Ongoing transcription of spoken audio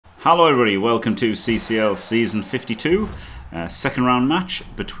Hello everybody, welcome to CCL Season 52, second round match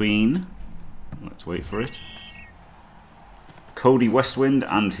between, let's wait for it, CodyWestwind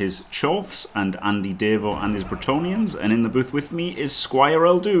and his Chorfs and AndyDavo and his Bretonnians, and in the booth with me is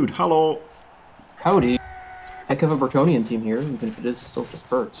Squirreldude. Hello. Howdy. Heck of a Bretonnian team here, even if it is still just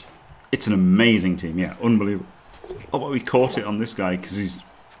birds. It's an amazing team, yeah, unbelievable. Oh, but we caught it on this guy because he's...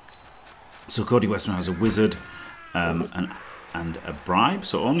 So CodyWestwind has a wizard, and a bribe,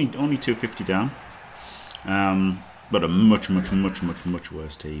 so only 250 down, but a much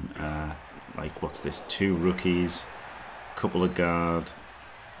worse team. Like, what's this? 2 rookies, couple of guard,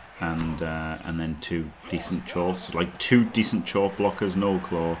 and then 2 decent chorfs. Like 2 decent chorf blockers, no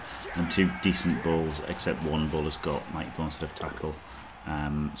claw, and 2 decent bulls. Except one bull has got like most of tackle.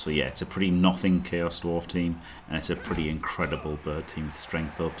 So yeah, it's a pretty nothing chaos dwarf team, and it's a pretty incredible bird team with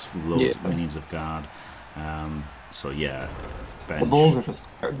strength ups, loads of minions of guard. So yeah, bench. The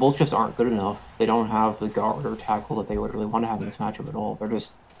bulls just aren't good enough. They don't have the guard or tackle that they would really want to have in this matchup at all. They're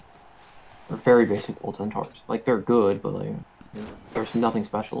very basic bull centaurs. Like, they're good, but like, there's nothing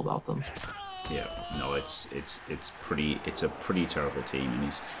special about them. Yeah, no, it's a pretty terrible team,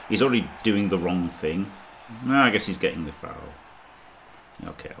 and he's already doing the wrong thing. No, I guess he's getting the foul.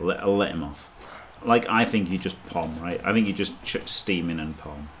 Okay, I'll let him off. Like, I think you just palm, right? I think you just steam in and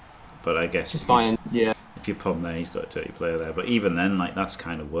palm. But I guess it's fine. Yeah. If you palm there, he's got a dirty player there. But even then, like, that's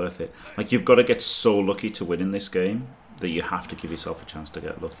kind of worth it. Like, you've got to get so lucky to win in this game that you have to give yourself a chance to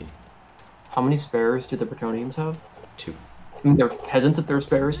get lucky. How many spares do the Bretonnians have? 2. I mean, they're peasants at their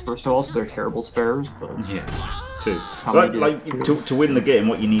spares, first of all, so they're terrible spares. But yeah, 2. To win the game,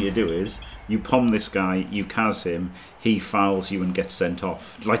 what you need to do is you palm this guy, you cas him, he fouls you and gets sent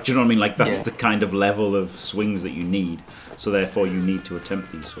off. Like, do you know what I mean? Like, that's the kind of level of swings that you need. So therefore, you need to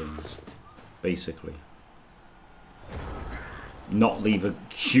attempt these swings, basically. Not leave a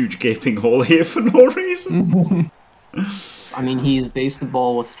huge gaping hole here for no reason. I mean, he's based the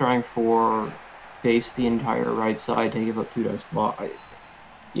ball with strength 4, based the entire right side to give up 2 dice block.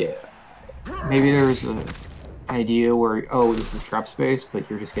 Yeah. Maybe there's an idea where, oh, this is trap space, but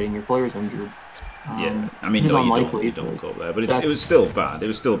you're just getting your players injured. Yeah, I mean, no, you don't go there, but it was still bad. It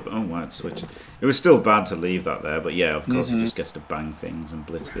was still, oh wow, it's switching. It was still bad to leave that there, but yeah, of course, he just gets to bang things and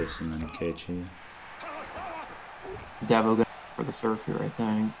blitz this and then cage here. Davo got for the surf here, I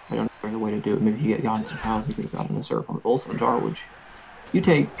think. I don't know if there's a way to do it. Maybe he got gotten some fouls. He could have gotten the surf on the bull centaur, which you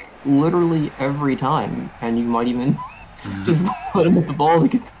take literally every time, and you might even just let him hit the ball to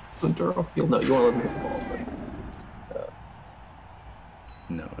get the centaur off. You'll know you want to let him hit the ball, but.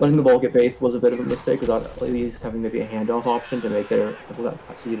 No, letting the ball get based was a bit of a mistake without at least having maybe a handoff option to make it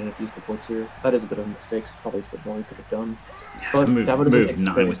so you didn't use the blitz here. That is a bit of a mistake. Probably a bit more he could have done. But move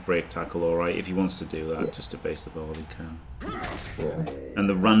 9 with break tackle, alright. If he wants to do that, just to base the ball, he can. Yeah. And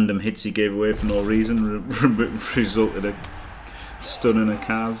the random hits he gave away for no reason resulted in a stun and a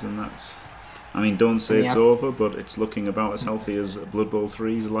cas, and that's... I mean, don't say it's over, but it's looking about as healthy as Blood Bowl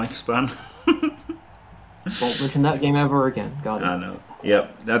 3's lifespan. Won't mention that game ever again. Got it. I know.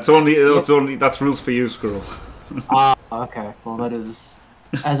 Yep. That's rules for you, Squirrel. Okay. Well, that is,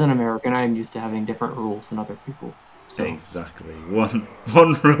 as an American, I am used to having different rules than other people. So. Exactly. One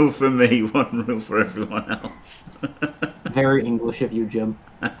rule for me, one rule for everyone else. Very English of you, Jim.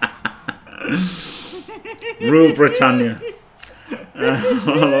 Rule Britannia. All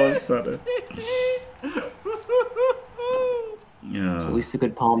of a sudden. Yeah. It's at least a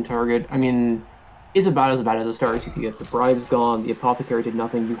good palm target. I mean, is about as bad as the stars you can get. The bribe's gone. The apothecary did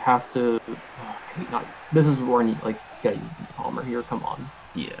nothing. You have to. This is where you gotta use the palmer here. Come on.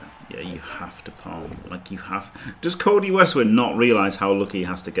 Yeah, you have to palm. Like, you have. Does CodyWestwind not realize how lucky he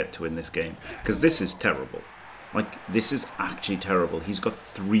has to get to in this game? Because this is terrible. Like, this is actually terrible. He's got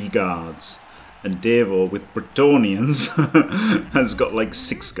 3 guards, and Davo with Bretonnians has got like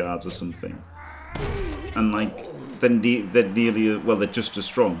 6 guards or something. And like. They're nearly, well, they're just as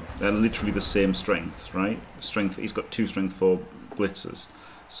strong. They're literally the same strength, right? He's got 2 strength 4 blitzers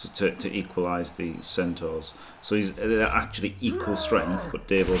to equalise the centaurs. So they're actually equal strength, but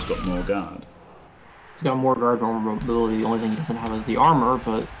Davo's got more guard. He's got more guard, more mobility. The only thing he doesn't have is the armor,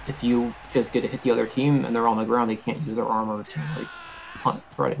 but if you just get to hit the other team and they're on the ground, they can't use their armor to, like, hunt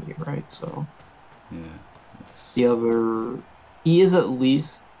right at you, right? So, yeah. He is at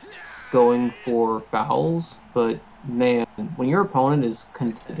least going for fouls, but man, when your opponent is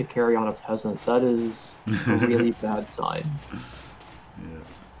content to carry on a peasant, that is a really bad sign. Yeah.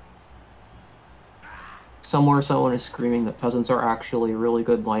 Somewhere someone is screaming that peasants are actually really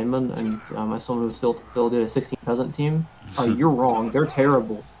good linemen, and as someone who's still did a 16 peasant team, you're wrong. They're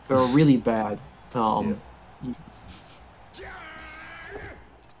terrible. They're really bad.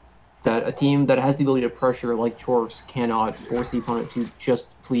 that a team that has the ability to pressure like Chorks cannot force the opponent to just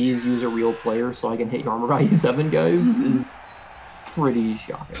please use a real player so I can hit your armor value 7, guys, is pretty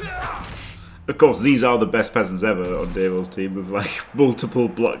shocking. Of course, these are the best peasants ever on Davo's team with like multiple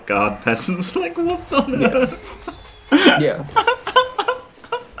block guard peasants. Like, what on earth? Yeah.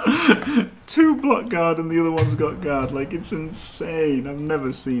 2 block guard and the other one's got guard. Like, it's insane.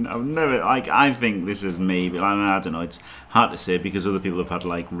 Like, I think this is maybe, I don't know, it's hard to say because other people have had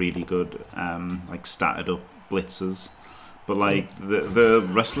like really good, like statted up blitzers. But like, the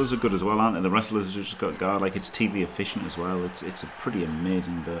wrestlers are good as well, aren't they? The wrestlers have just got guard. Like, it's TV efficient as well. It's a pretty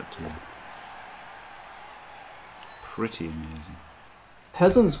amazing bird team. Pretty amazing.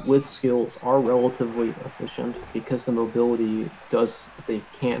 Peasants with skills are relatively efficient because the mobility does let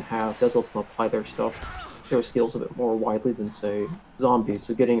them apply their skills a bit more widely than say zombies.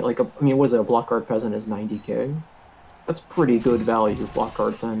 So getting like what is it, a block guard peasant is 90k. That's pretty good value. Block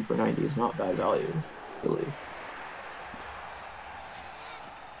guard 10 for 90 is not bad value, really.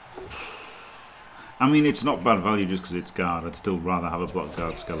 I mean, it's not bad value just because it's guard. I'd still rather have a block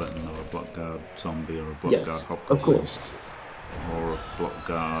guard skeleton or a block guard zombie or a block guard hobgoblin. Of course. Or a block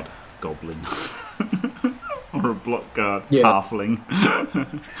guard goblin. Or a block guard halfling.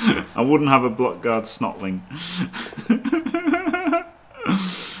 I wouldn't have a block guard snotling.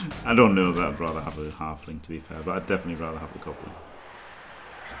 I don't know that I'd rather have a halfling, to be fair, but I'd definitely rather have a goblin.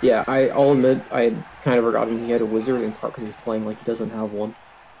 Yeah, I'll admit I had kind of forgotten he had a wizard in part because he's playing like he doesn't have one.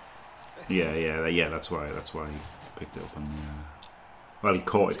 Yeah. That's why he picked it up. And well, he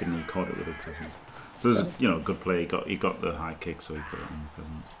caught it, didn't he? He caught it with a peasant. So there's good play. He got the high kick, so he put it on the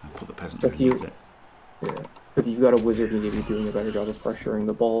peasant. I put the peasant underneath it. Yeah, if you've got a wizard, you need to be doing a better job of pressuring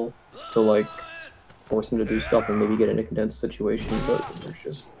the ball to like force him to do stuff and maybe get in a condensed situation. But there's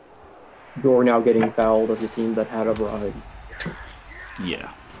just you're now getting fouled as a team that had a ride.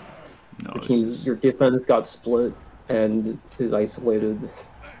 Yeah. No. Your defense got split and is isolated.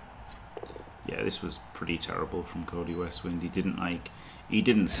 Yeah, this was pretty terrible from CodyWestwind. He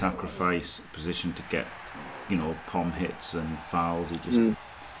didn't sacrifice position to get, palm hits and fouls. He just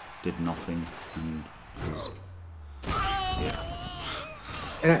did nothing and was,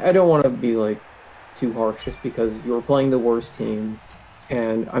 And I don't want to be like too harsh just because you were playing the worst team,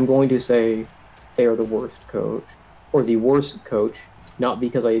 and I'm going to say they are the worst coach or the worst coach. Not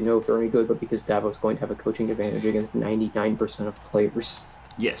because I know if they're any good, but because Davo's going to have a coaching advantage against 99% of players.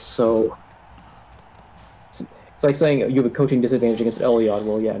 Yes. So it's like saying you have a coaching disadvantage against Eliod.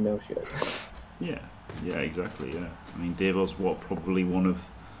 Well, yeah, no shit. Yeah, exactly, yeah. I mean, Davo's probably one of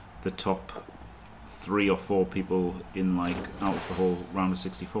the top 3 or 4 people in, like, out of the whole round of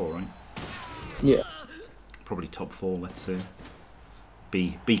 64, right? Yeah. Probably top 4, let's say.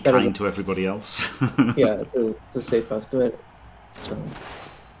 Be kind to everybody else. Yeah, it's a safe estimate. So.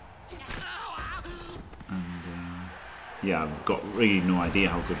 And, I've got really no idea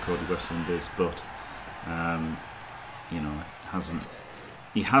how good CodyWestwind is, but...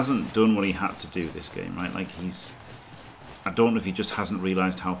 he hasn't done what he had to do this game, right? Like I don't know if he just hasn't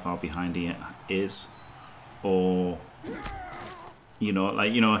realised how far behind he is, or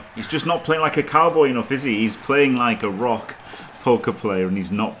he's just not playing like a cowboy enough, is he? He's playing like a rock poker player, and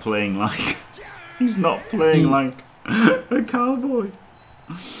he's not playing like like a cowboy.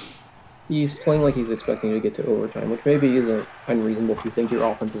 He's playing like he's expecting to get to overtime, which maybe isn't unreasonable if you think your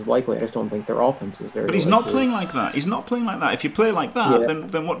offense is likely. I just don't think their offense is very. But he's not playing like that. He's not playing like that. If you play like that,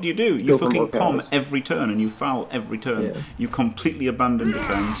 then what do? You fucking palm every turn and you foul every turn. Yeah. You completely abandon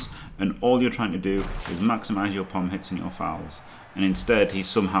defense, and all you're trying to do is maximize your palm hits and your fouls. And instead, he's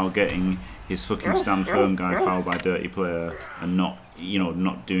somehow getting his fucking stand firm guy fouled by a dirty player and not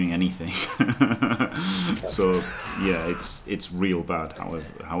doing anything. So yeah, it's real bad.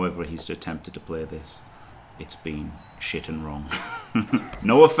 However he's attempted to play this, it's been shit and wrong.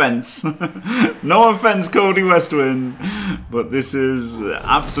 No offense, CodyWestwind, but this is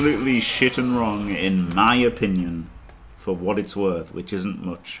absolutely shit and wrong in my opinion, for what it's worth, which isn't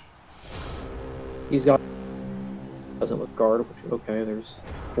much. He's got doesn't look guard, which okay. There's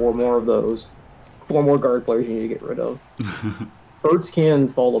 4 more of those. 4 more guard players you need to get rid of. Birds can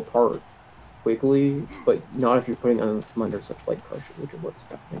fall apart quickly, but not if you're putting them under such light pressure, which is what's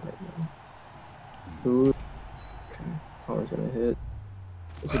happening right now. Ooh. Okay, Palmer's gonna hit.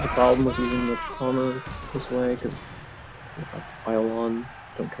 This is the problem with using the Palmer this way, because you have to pile on.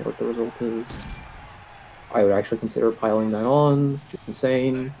 Don't care what the result is. I would actually consider piling that on, which is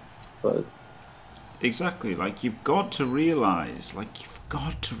insane, but... Exactly, like, you've got to realise, like,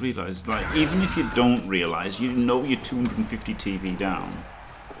 even if you don't realise, you know you're 250 TV down.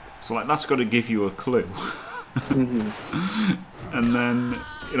 So, like, that's got to give you a clue. And then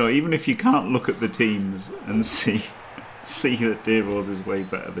you know, even if you can't look at the teams and see that Davo's is way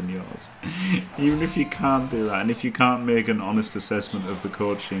better than yours, even if you can't do that, and if you can't make an honest assessment of the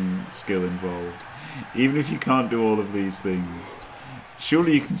coaching skill involved, even if you can't do all of these things,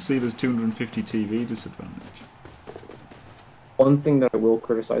 surely you can see there's 250 TV disadvantage. One thing that I will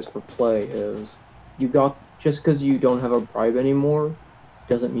criticize for play is just because you don't have a bribe anymore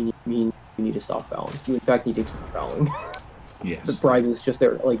doesn't mean you need to stop fouling. You in fact need to keep fouling. Yes. The bribe is just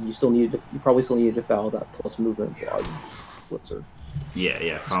there. Like you probably still needed to foul that plus movement block blitzer.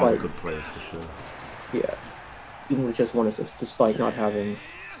 Yeah, foul good players for sure. Yeah, even with just one assist, despite not having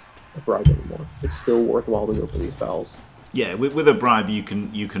a bribe anymore, it's still worthwhile to go for these fouls. Yeah, with a bribe you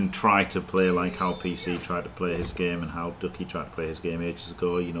can try to play like how PC tried to play his game and how Ducky tried to play his game ages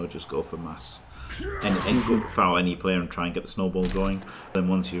ago. You know, just go for mass and go foul any player and try and get the snowball going. Then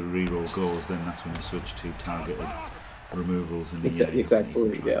once your reroll goes, then that's when you switch to targeted removals and exactly.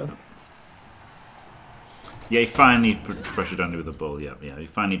 Yeah. Yeah, he finally pressured Andy with the ball. Yeah, he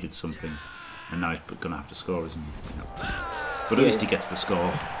finally did something, and now he's going to have to score, isn't he? Yeah. But at least he gets the score.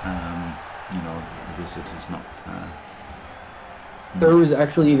 You know, the Wizard is not. There was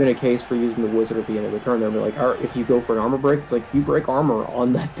actually even a case for using the Wizard at the end of the turn. They'll be like, if you go for an armor break, it's like if you break armor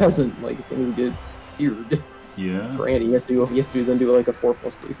on that peasant, like things get weird. Yeah. For Andy, he has to then do like a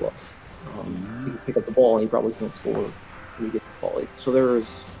 4+3+. He can pick up the ball and he probably can't score when you get the ball. So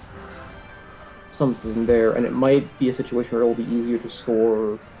there's something there, and it might be a situation where it will be easier to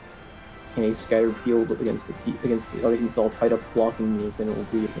score in a scattered field against all tied up blocking unit than it will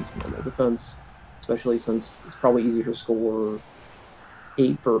be against normal defense. Especially since it's probably easier to score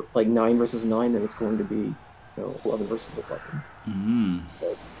 9 versus 9 than it's going to be 11 versus 11.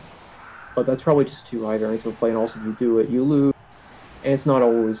 But that's probably just too high variance of a play, and also if you do it, you lose. And it's not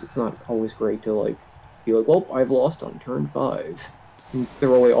always great to like be like, well, I've lost on turn 5. And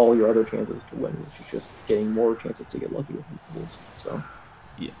throw away all your other chances to win, which is just getting more chances to get lucky with multiples. So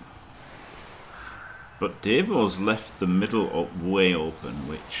yeah. But Davo's left the middle way open,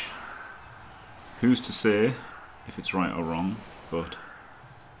 which who's to say if it's right or wrong, but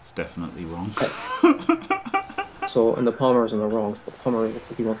it's definitely wrong. So, and the Palmer's in the wrong. So Palmer looks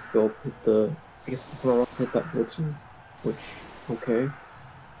like he wants to go hit the Palmer wants to hit that blitzer, which, okay.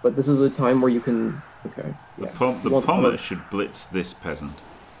 But this is a time where you can, okay. The Palmer should blitz this peasant.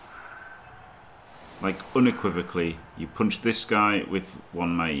 Like, unequivocally, you punch this guy with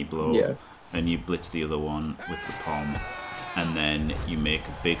one mighty blow, and you blitz the other one with the palm. And then you make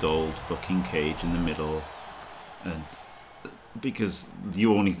a big old fucking cage in the middle, and because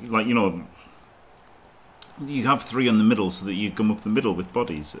you only you have 3 in the middle so that you gum up the middle with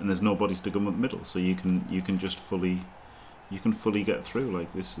bodies, and there's no bodies to gum up the middle, so you can just fully get through.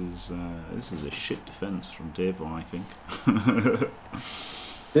 Like this is a shit defense from Davo, I think.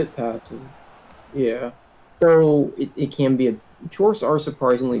 Bit passive, yeah. So it can be Chorfs are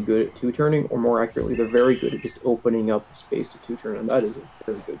surprisingly good at 2-turning, or more accurately, they're very good at just opening up space to 2-turn, and that is a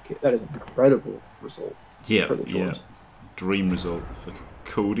very good kit. That is an incredible result. Yeah, for the Chorfs. Dream result for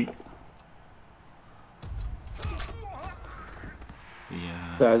Cody.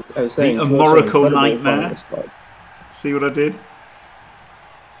 Yeah. So I was saying, a Morocco nightmare. See what I did?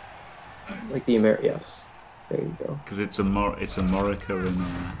 Like the yes. There you go. Because it's a Morocco in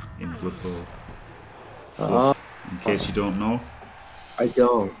Blood Bowl. In case you don't know. I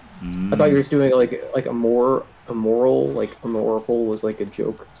don't. I thought you were just doing like a Moracle was like a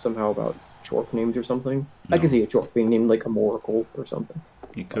joke somehow about Chorf names or something. No. I could see a Chorf being named like a Moracle or something.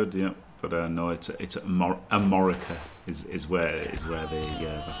 You could, yeah. But no, it's Amorica is where they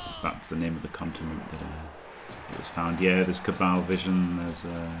that's the name of the continent that it was found. Yeah, there's Cabal Vision. There's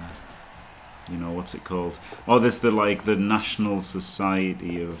what's it called? Oh, there's the National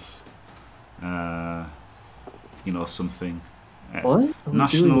Society of something. What?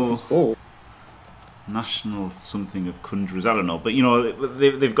 National something of Conjurers. I don't know, but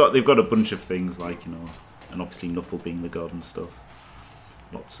they've got a bunch of things like and obviously Nuffle being the god and stuff.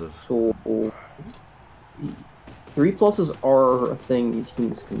 Lots of. So 3+s are a thing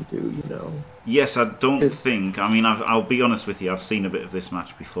teams can do, Yes, I don't think. I mean, I'll be honest with you. I've seen a bit of this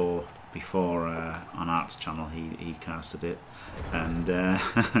match before on Art's channel. He casted it, and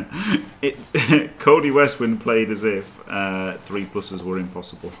CodyWestwind played as if 3+s were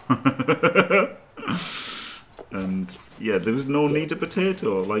impossible. And yeah, there was no need to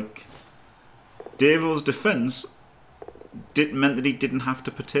potato. Like Davo's defense meant that he didn't have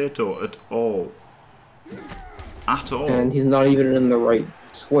to potato at all. At all. And he's not even in the right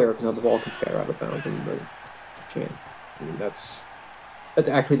square because now the ball can scatter out of bounds in the champ. I mean, that's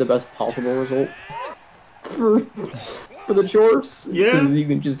actually the best possible result for for the shorts. Yeah. Because you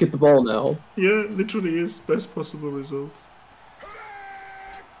can just get the ball now. Yeah, literally is best possible result.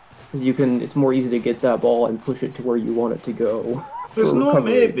 Because you can, it's more easy to get that ball and push it to where you want it to go. There's no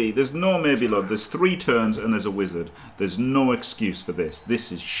maybe. There's no maybe, lad. There's 3 turns and there's a wizard. There's no excuse for this.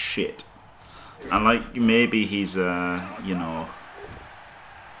 This is shit. And like maybe he's you know,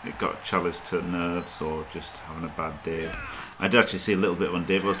 it got chalice to nerves or just having a bad day. I did actually see a little bit on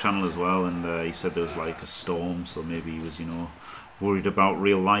Davo's channel as well, and he said there was like a storm, so maybe he was, you know, worried about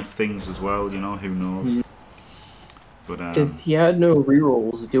real life things as well. You know, who knows? But if he had no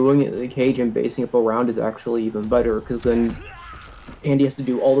rerolls, doing it in the cage and basing up around is actually even better, because then Andy has to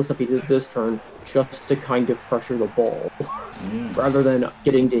do all the stuff he did this turn just to kind of pressure the ball, rather than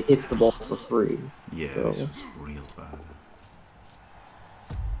getting to hit the ball for free. Yeah, so. This was real bad.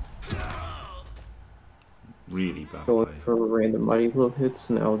 Really bad Going play. for random mighty blow hits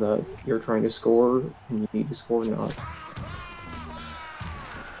now that you're trying to score and you need to score now.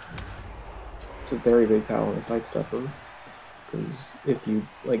 It's a very big power on the sidestepper, because if you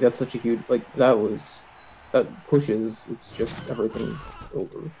like, that's such a huge that pushes. It's just everything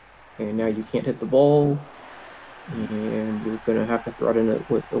over, and now you can't hit the ball, and you're gonna have to threaten it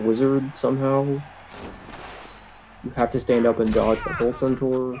with a wizard somehow. You have to stand up and dodge the Bull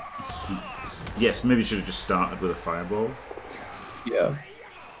Centaur. Yes, maybe you should have just started with a fireball. Yeah.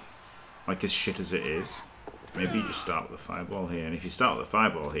 Like as shit as it is, maybe you just start with a fireball here. And if you start with a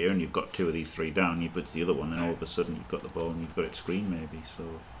fireball here and you've got 2 of these 3 down, you put the other one, then all of a sudden you've got the ball and you've got it screened maybe. So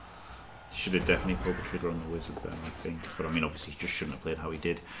you should have definitely pulled the trigger on the wizard then, I think. But I mean, obviously he just shouldn't have played how he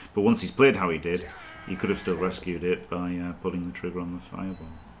did. But once he's played how he did, he could have still rescued it by pulling the trigger on the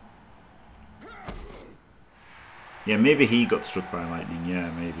fireball. Yeah, maybe he got struck by lightning. Yeah,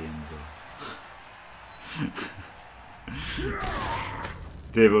 maybe Enzo.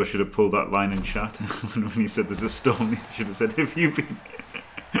 Davo should have pulled that line in chat when he said there's a storm. He should have said, "Have you been,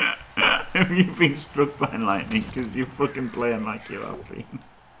 have you been struck by lightning? Because you're fucking playing like you have been."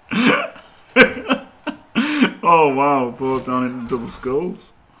 Oh wow, both down in double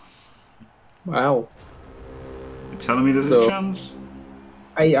skulls. Wow. You're telling me there's a chance?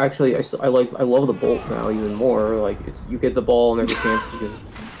 I love the bolt now even more. Like you get the ball and there's a chance to just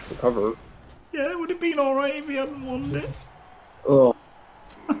recover. Yeah, it would have been alright if he hadn't won it. Oh.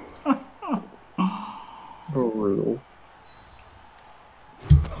 Brutal.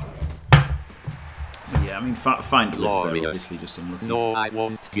 Yeah, I mean, find Elizabeth, obviously just unlucky. No, I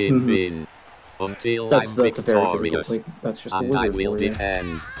won't give in until that's I'm a very victorious. that's just and I will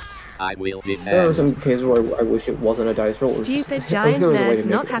defend. I will defend. There are some cases where I wish it wasn't a dice roll. Stupid giant nerds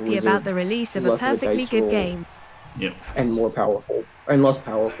not happy about the release of a perfectly good game. Yep. And more powerful. And less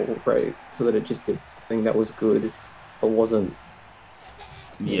powerful, right? So that it just did something that was good, but wasn't...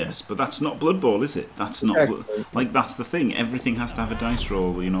 Yes, but that's not Blood Bowl, is it? That's not... Like, that's the thing. Everything has to have a dice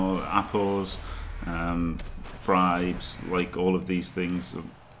roll, you know, appos, bribes, like all of these things.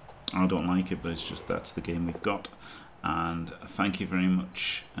 I don't like it, but it's just that's the game we've got. And thank you very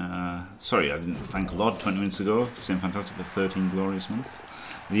much. Sorry, I didn't thank Lod 20 minutes ago. Saying fantastic for 13 glorious months.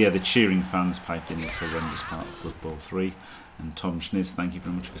 Yeah, the cheering fans piped in this horrendous part of Blood Bowl 3. And Tom Schniz, thank you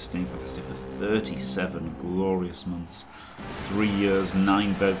very much for staying fantastic for 37 glorious months. 3 years,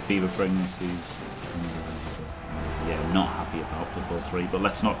 9 bed fever pregnancies. Yeah, not happy about Blood Bowl 3, but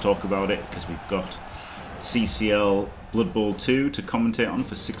let's not talk about it because we've got CCL Blood Bowl 2 to commentate on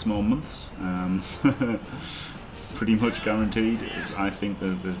for 6 more months. Pretty much guaranteed. I think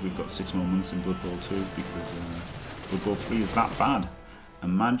we've got 6 more months in Blood Bowl 2 because Blood Bowl 3 is that bad.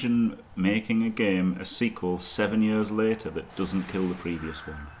 Imagine making a game, a sequel, 7 years later that doesn't kill the previous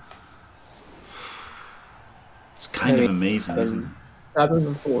one. It's kind of amazing, isn't it?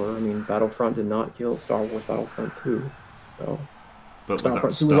 Before, I mean, Battlefront did not kill Star Wars Battlefront 2. So but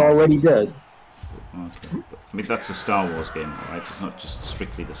Battlefront 2 was already dead. Okay. But, I mean, that's a Star Wars game, right? It's not just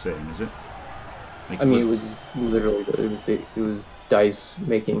strictly the same, is it? Like, I mean, it was literally it was DICE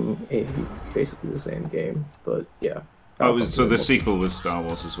making basically the same game, but yeah. Oh, so the sequel was Star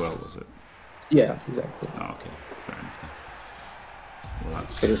Wars as well, was it? Yeah, exactly. Oh, okay, fair enough then. Well,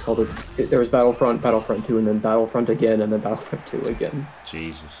 that's... They just called it. There was Battlefront, Battlefront 2, and then Battlefront again, and then Battlefront 2 again.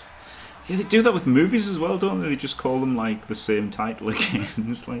 Jesus. Yeah, they do that with movies as well, don't they? They just call them like the same title again.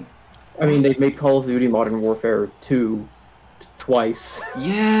 It's like. I mean, they made Call of Duty Modern Warfare 2 twice.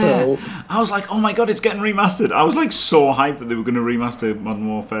 Yeah. So, I was like, oh my god, it's getting remastered. I was like so hyped that they were going to remaster Modern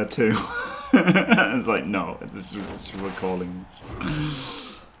Warfare 2. It's like, no, this is just recalling this.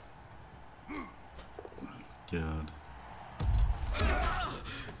 God.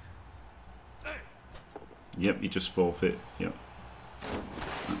 Yep, you just forfeit. Yep.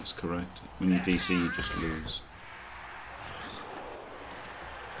 That's correct. When you DC, you just lose.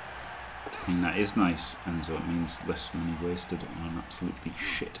 I mean, that is nice, and so it means less money wasted on an absolutely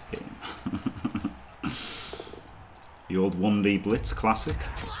shit game. The old 1D Blitz classic.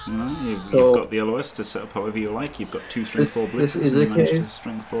 You know, you've got the LOS to set up however you like. You've got 2 strength 4 blitzes, and you manage to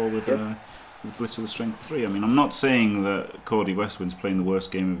strength 4 with blitz with a strength 3. I mean, I'm not saying that CodyWestwind's playing the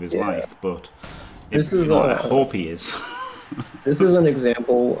worst game of his life, but I hope he is. This is an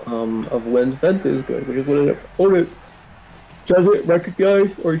example of when Fend is good, which is when an opponent doesn't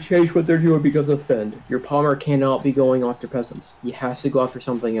recognize or change what they're doing because of Fend. Your Palmer cannot be going after peasants. He has to go after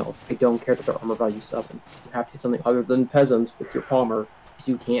something else. I don't care that their armor value 7. You have to hit something other than peasants with your Palmer, because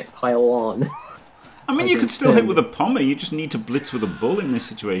you can't pile on. I mean, you could still hit with a Palmer. You just need to blitz with a bull in this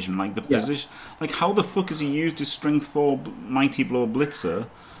situation. Like the position, like how the fuck has he used his strength 4 mighty blow blitzer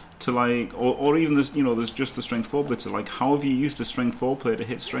to like, or even there's there's just the strength 4 blitzer. Like how have you used a strength 4 player to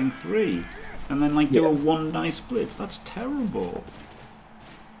hit strength 3? And then, like, do a 1 dice blitz. That's terrible.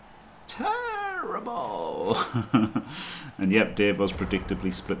 Terrible. And, yep, Davo's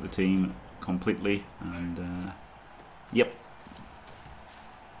predictably split the team completely. And, yep.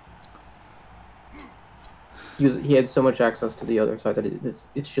 He had so much access to the other side that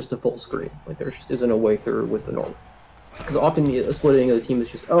it's just a full screen. Like, there just isn't a way through with the normal. Because often the splitting of the team is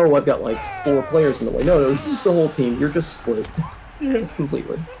just, oh, I've got, like, 4 players in the way. No, this is the whole team. You're just split. Just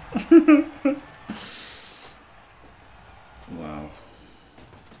completely. Wow.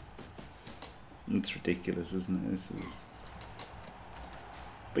 It's ridiculous, isn't it? This is...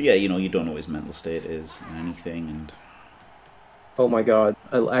 But yeah, you don't know what his mental state is and anything, and... Oh my god,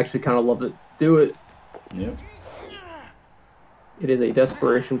 I actually kind of love it. Do it! Yep. It is a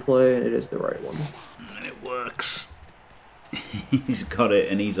desperation play, and it is the right one. And it works. He's got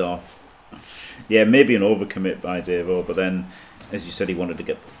it, and he's off. Yeah, maybe an overcommit by Davo, but then, as you said, he wanted to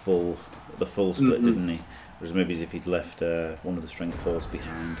get the full split, didn't he? Whereas maybe as if he'd left one of the strength 4s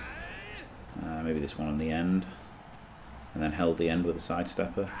behind. Maybe this one on the end. And then held the end with a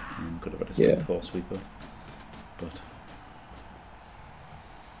sidestepper. And could have had a strength 4 sweeper. But...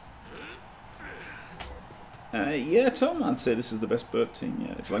 yeah, Tom, I'd say this is the best Burt team,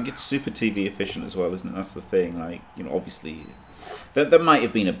 yeah. It's like, it's super TV efficient as well, isn't it? That's the thing, like, obviously... There might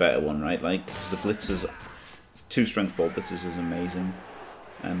have been a better one, right? Like, because the blitzers... 2 strength 4 blitzers is amazing.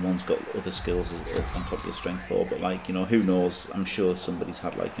 And one's got other skills on top of the strength 4, but like, who knows? I'm sure somebody's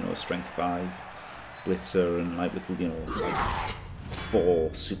had like, a strength 5 blitzer and like with, like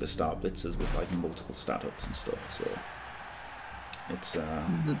 4 superstar blitzers with like multiple stat ups and stuff. So it's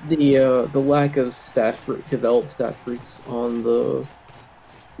the lack of developed stat freaks on the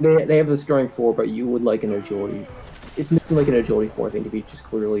they have the strength 4, but you would like an agility. It's missing like an agility 4 thing to be just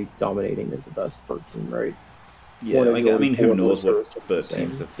clearly dominating as the best Burt team, right? Yeah, like, I mean, who knows what Burt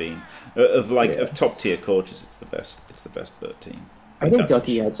teams have been? Of top tier coaches, it's the best. It's the best Burt team. I think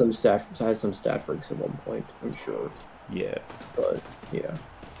Ducky had some stat freaks at one point. I'm sure. Yeah. But yeah.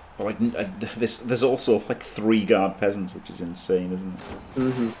 But like, there's also like 3 guard peasants, which is insane, isn't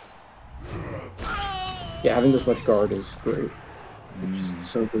it? Yeah, having this much guard is great. It's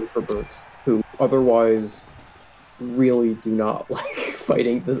just so good for Burts, who otherwise really do not like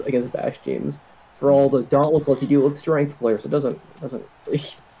fighting against bash teams. For all the dauntless lets you deal with strength players, it doesn't really...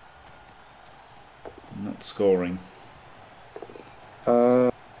 Not scoring.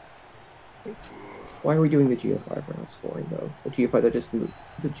 Why are we doing the GFI for not scoring though? The GFI that just moved.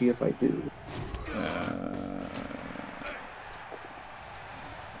 The GFI do. 1,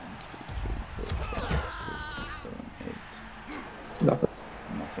 2, 3, 4, 5, 6, 7, 8. Nothing.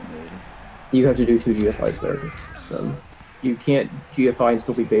 Nothing really. You have to do 2 GFIs there. You can't GFI and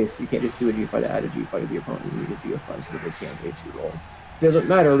still be based. You can't just do a GFI to add a GFI to the opponent. You need a GFI so that they can't base you roll. It doesn't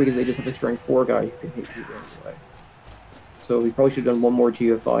matter because they just have a strength 4 guy who can hit you anyway. So we probably should have done one more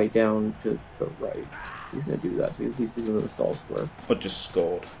GFI down to the right. He's going to do that, so at least he's in the stall square. But just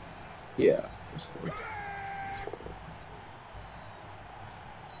scored. Yeah, just scored.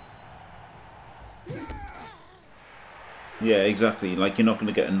 Yeah, exactly. Like, you're not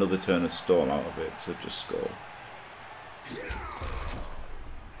going to get another turn of stall out of it, so just score.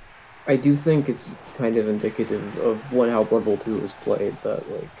 I do think it's kind of indicative of how Blood Bowl 2 was played,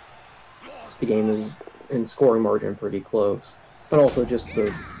 that like the game is in scoring margin pretty close. But also just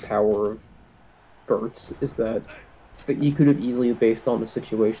the power of Burt's is that you could have easily, based on the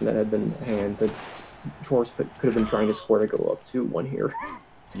situation that had been at hand, that Chorus could have been trying to score to go up 2-1 here.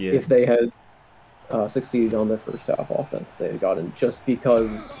 Yeah. If they had succeeded on their first half offense, they had gotten, just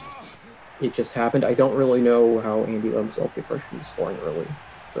because it just happened. I don't really know how Andy let himself get pressured into scoring early,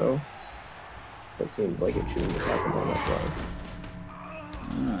 so that seemed like it shouldn't have happened on that drive.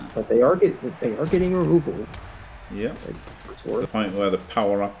 But they are getting removal. Yeah. It's The worth. point where the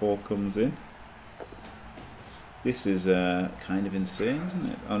power up ball comes in. This is kind of insane, isn't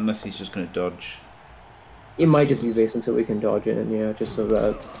it? Unless he's just going to dodge. It might just be based until we can dodge in, yeah, just so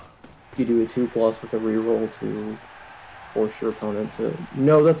that you do a 2+ with a reroll to force your opponent to.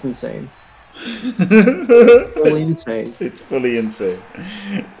 No, that's insane. Fully insane. It's fully insane.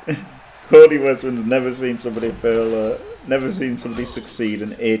 CodyWestwind's never seen somebody fail. Never seen somebody succeed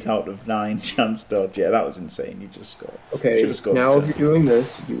an 8 out of 9 chance dodge. Yeah, that was insane. You just scored. Okay, now if you're doing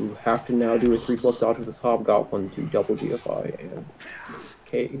this, you have to now do a 3+ dodge with this Hobgoblin to double GFI and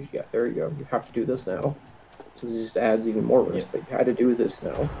cage. Yeah, there you go. You have to do this now. So this just adds even more risk, but you had to do this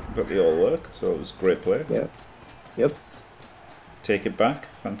now. But they all worked, so it was a great play. Yeah. Yep. Take it back.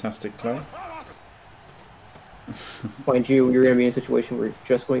 Fantastic play. Mind you, you're going to be in a situation where you're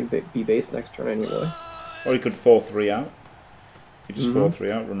just going to be based next turn anyway. Or you could 4-3 out. You just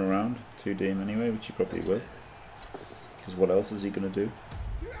 4-3 out, run around, 2D him anyway, which you probably will. Because what else is he going to do?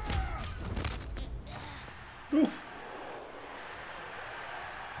 Oof.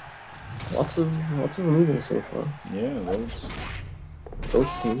 Lots of removal so far. Yeah, loads.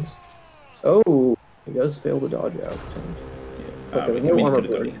 Both teams. Oh, he does fail the dodge out. Yeah, Okay, I mean, no he armor could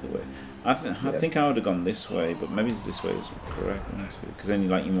have gone break. either way. I think I would have gone this way, but maybe this way is correct. Because then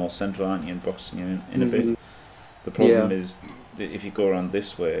you're more central, aren't you, and boxing him in a bit. The problem is that if you go around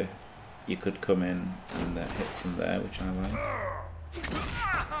this way, you could come in and hit from there, which I like.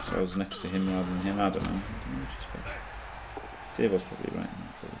 So I was next to him rather than him. I don't know which is better. Davo's probably right.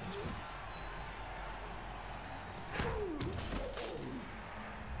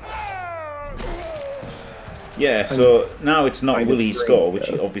 Yeah, so now it's not will he score, which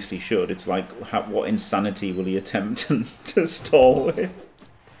he obviously should. It's like, what insanity will he attempt to stall with?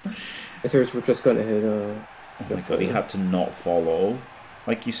 I suppose we're just going to hit. Oh my god, he had to not follow.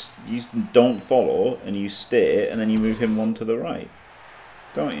 Like, you don't follow, and you stay, and then you move him one to the right.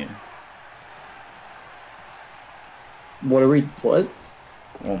 Don't you? What are we... What?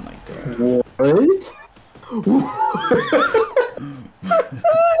 Oh my god. What?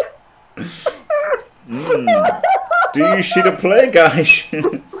 Do you shit a play, guys?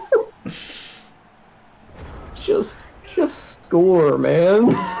 Just score,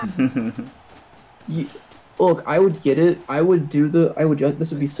 man. Look, I would get it. I would do the.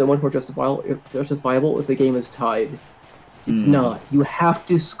 This would be so much more justifiable if the game is tied. It's not. You have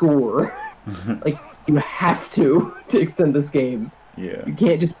to score. Like, you have to extend this game. Yeah. You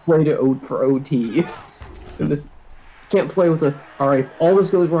can't just play for OT. And this. You can't play with alright, if all this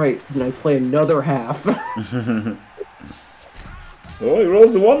goes right, then I play another half. Oh, he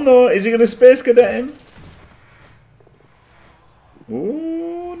rolls the 1 though. Is he going to space cadet him?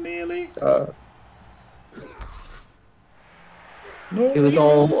 Oh, nearly. No, It was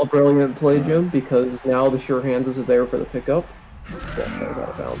all a brilliant play, Jim, because now the sure hands is there for the pickup. Ball goes out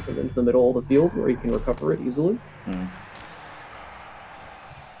of bounds and into the middle of the field where you can recover it easily.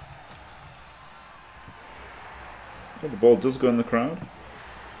 Oh, the ball does go in the crowd.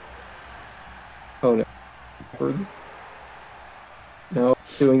 Oh no. Backwards. No,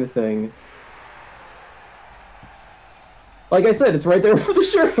 doing the thing. Like I said, it's right there for the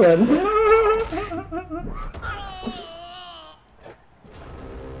sure hands.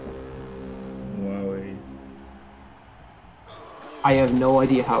 Wowie. I have no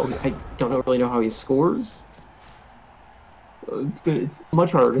idea how. I don't really know how he scores. It's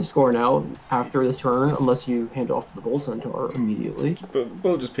much harder to score now after this turn unless you hand off to the Bull Centaur immediately. But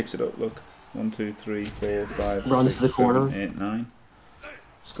Bull just picks it up. Look, 1, 2, 3, 4, 5, Runs 6, to the 7, corner. 8, 9.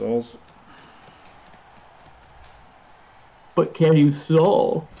 Scores. But can you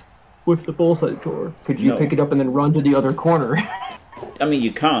stall with the Bull Centaur? Could you pick it up and then run to the other corner? I mean,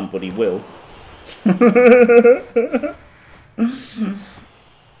 you can't, but he will.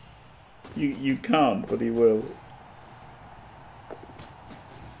 You can't, but he will.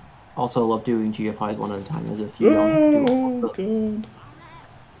 Also, love doing GFIs one at a time, as if you don't do all of God.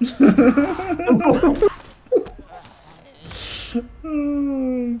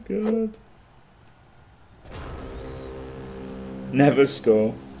 Oh, God. Never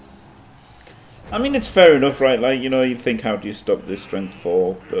score. I mean, it's fair enough, right? Like, you think, how do you stop this strength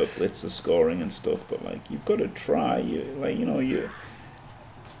 4 blitzer scoring and stuff? But like, you've got to try. You've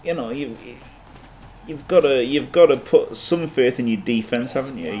got to put some faith in your defense,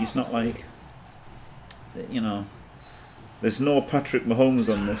 haven't you? He's not like, there's no Patrick Mahomes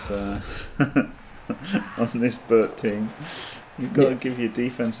on this on this Burt team. You've got to give your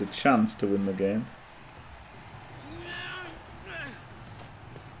defense a chance to win the game.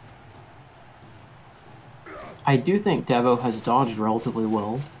 I do think Davo has dodged relatively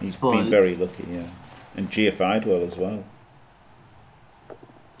well. He's been very lucky, yeah. And GFI'd well as well.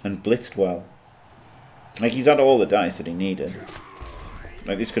 And blitzed well. Like, he's had all the dice that he needed.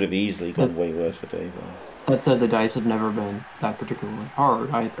 Like, this could have easily gone way worse for Davo. That said, the dice have never been that particularly hard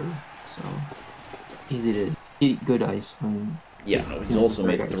either. So, it's easy to eat good dice when... Yeah, no, he's also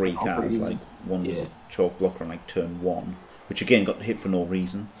made 3 cards. Like, one was a Chove blocker on, like, turn 1. Which, again, got hit for no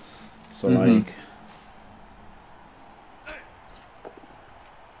reason. So, like...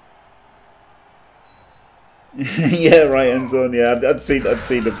 Yeah, right, Endzone. Yeah, I'd seen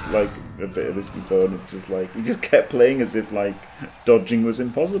like a bit of this before, and it's just like he just kept playing as if like dodging was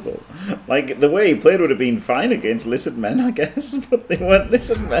impossible. Like the way he played would have been fine against lizard men, I guess, but they weren't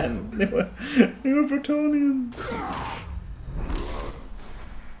lizard men. They were Bretonnians.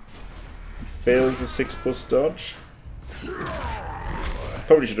 He fails the 6+ dodge.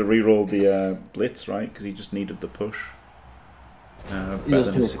 Probably should have re-rolled the blitz, right? Because he just needed the push. It was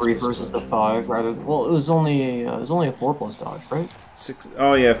doing 3 versus the 5 rather. Well, it was only a 4+ dodge, right? 6.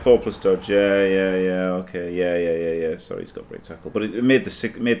 Oh yeah, 4+ dodge. Yeah. Okay. Yeah. Sorry, he's got break tackle, but it made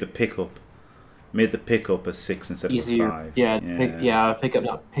the pickup a 6 instead of a 5. Yeah.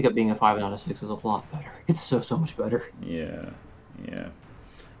 Pickup being a 5 and not a 6 is a lot better. It's so much better. Yeah.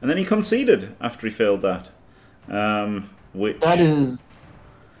 And then he conceded after he failed that, which that is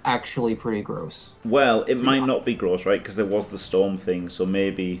actually pretty gross. Well, it might not be gross, right? Because there was the storm thing, so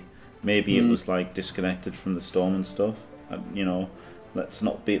maybe it was like disconnected from the storm and stuff. You know, let's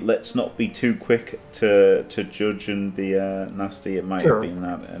not be too quick to judge and be nasty. It might have been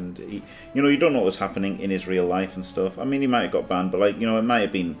that, and you don't know what was happening in his real life and stuff. I mean, he might have got banned, but like it might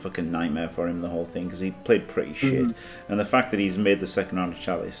have been fucking nightmare for him, the whole thing, because he played pretty shit. And the fact that he's made the second round of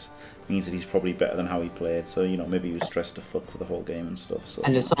Chalice means that he's probably better than how he played. So maybe he was stressed to fuck for the whole game and stuff. So.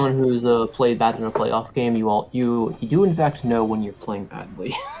 And as someone who's played bad in a playoff game, you do in fact know when you're playing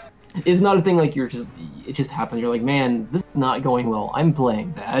badly. It's not a thing like it just happens. You're like, man, this is not going well. I'm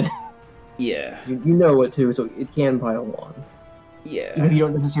playing bad. Yeah. You know it too, so it can pile on. Yeah. Even if you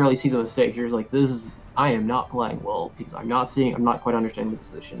don't necessarily see the mistakes, you're just like, I am not playing well because I'm not quite understanding the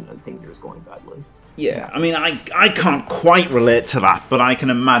position and things are just going badly. Yeah, I mean, I can't quite relate to that, but I can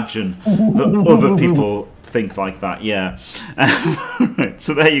imagine that other people think like that, yeah. Right,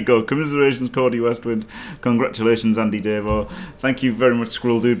 so there you go. Commiserations, CodyWestwind. Congratulations, AndyDavo. Thank you very much,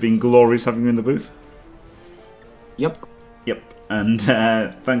 Squirreldude. Been glorious having you in the booth. Yep. And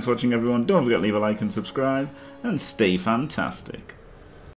thanks for watching, everyone. Don't forget to leave a like and subscribe, and stay fantastic.